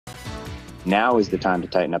Now is the time to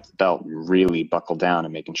tighten up the belt and really buckle down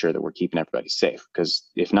and making sure that we're keeping everybody safe, because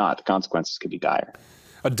if not, the consequences could be dire.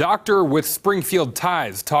 A doctor with Springfield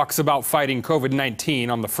ties talks about fighting COVID-19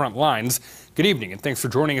 on the front lines. Good evening, and thanks for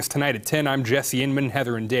joining us tonight at 10. I'm Jesse Inman.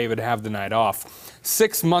 Heather and David have the night off.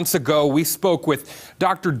 6 months ago, we spoke with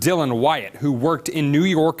Dr. Dylan Wyatt, who worked in New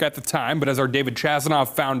York at the time, but as our David Chazanoff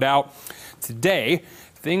found out today,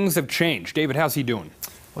 things have changed. David, how's he doing?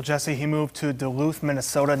 Well, Jesse, he moved to Duluth,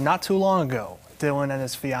 Minnesota not too long ago. Dylan and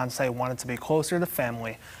his fiancee wanted to be closer to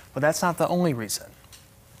family, but that's not the only reason.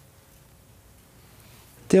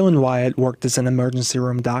 Dylan Wyatt worked as an emergency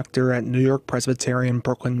room doctor at New York Presbyterian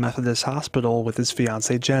Brooklyn Methodist Hospital with his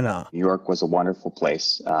fiancee Jenna. New York was a wonderful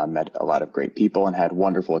place, met a lot of great people and had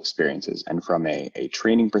wonderful experiences. And from a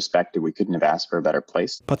training perspective, we couldn't have asked for a better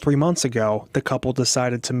place. But 3 months ago, the couple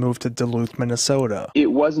decided to move to Duluth, Minnesota.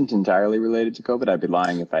 It wasn't entirely related to COVID. I'd be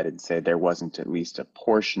lying if I didn't say there wasn't at least a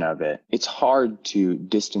portion of it. It's hard to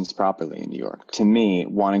distance properly in New York. To me,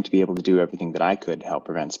 wanting to be able to do everything that I could to help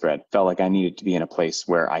prevent spread felt like I needed to be in a place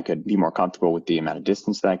where I could be more comfortable with the amount of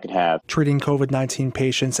distance that I could have. Treating COVID-19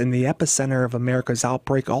 patients in the epicenter of America's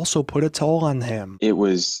outbreak also put a toll on him. It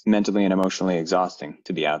was mentally and emotionally exhausting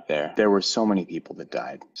to be out there. There were so many people that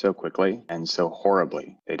died so quickly and so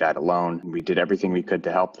horribly. They died alone. We did everything we could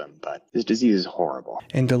to help them, but this disease is horrible.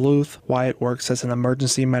 In Duluth, Wyatt works as an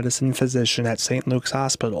emergency medicine physician at St. Luke's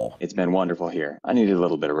Hospital. It's been wonderful here. I needed a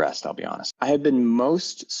little bit of rest, I'll be honest. I have been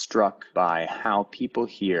most struck by how people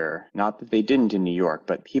here, not that they didn't in New York,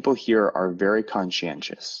 but people here are very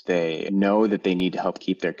conscientious. They know that they need to help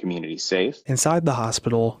keep their community safe. Inside the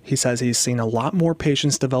hospital, he says he's seen a lot more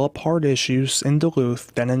patients develop heart issues in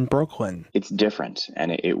Duluth than in Brooklyn. It's different,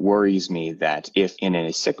 and it worries me that if in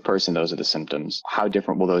a sick person those are the symptoms, how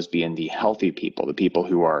different will those be in the healthy people, the people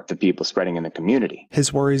who are the people spreading in the community?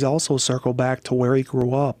 His worries also circle back to where he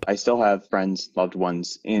grew up. I still have friends, loved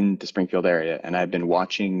ones in the Springfield area, and I've been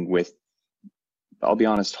watching with, I'll be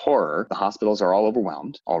honest, horror. The hospitals are all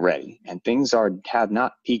overwhelmed already, and things have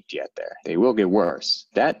not peaked yet there. They will get worse.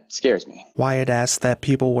 That scares me. Wyatt asks that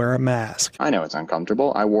people wear a mask. I know it's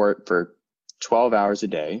uncomfortable. I wore it for 12 hours a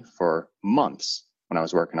day for months when I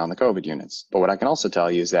was working on the COVID units. But what I can also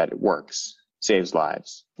tell you is that it works, saves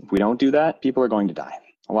lives. If we don't do that, people are going to die.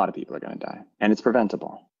 A lot of people are going to die, and it's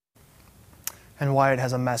preventable. And Wyatt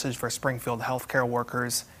has a message for Springfield healthcare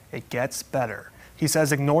workers. It gets better. He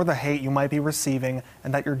says ignore the hate you might be receiving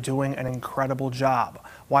and that you're doing an incredible job.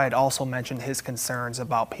 Wyatt also mentioned his concerns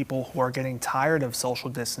about people who are getting tired of social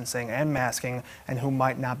distancing and masking and who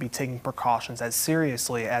might not be taking precautions as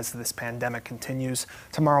seriously as this pandemic continues.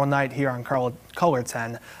 Tomorrow night here on Color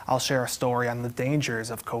 10, I'll share a story on the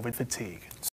dangers of COVID fatigue.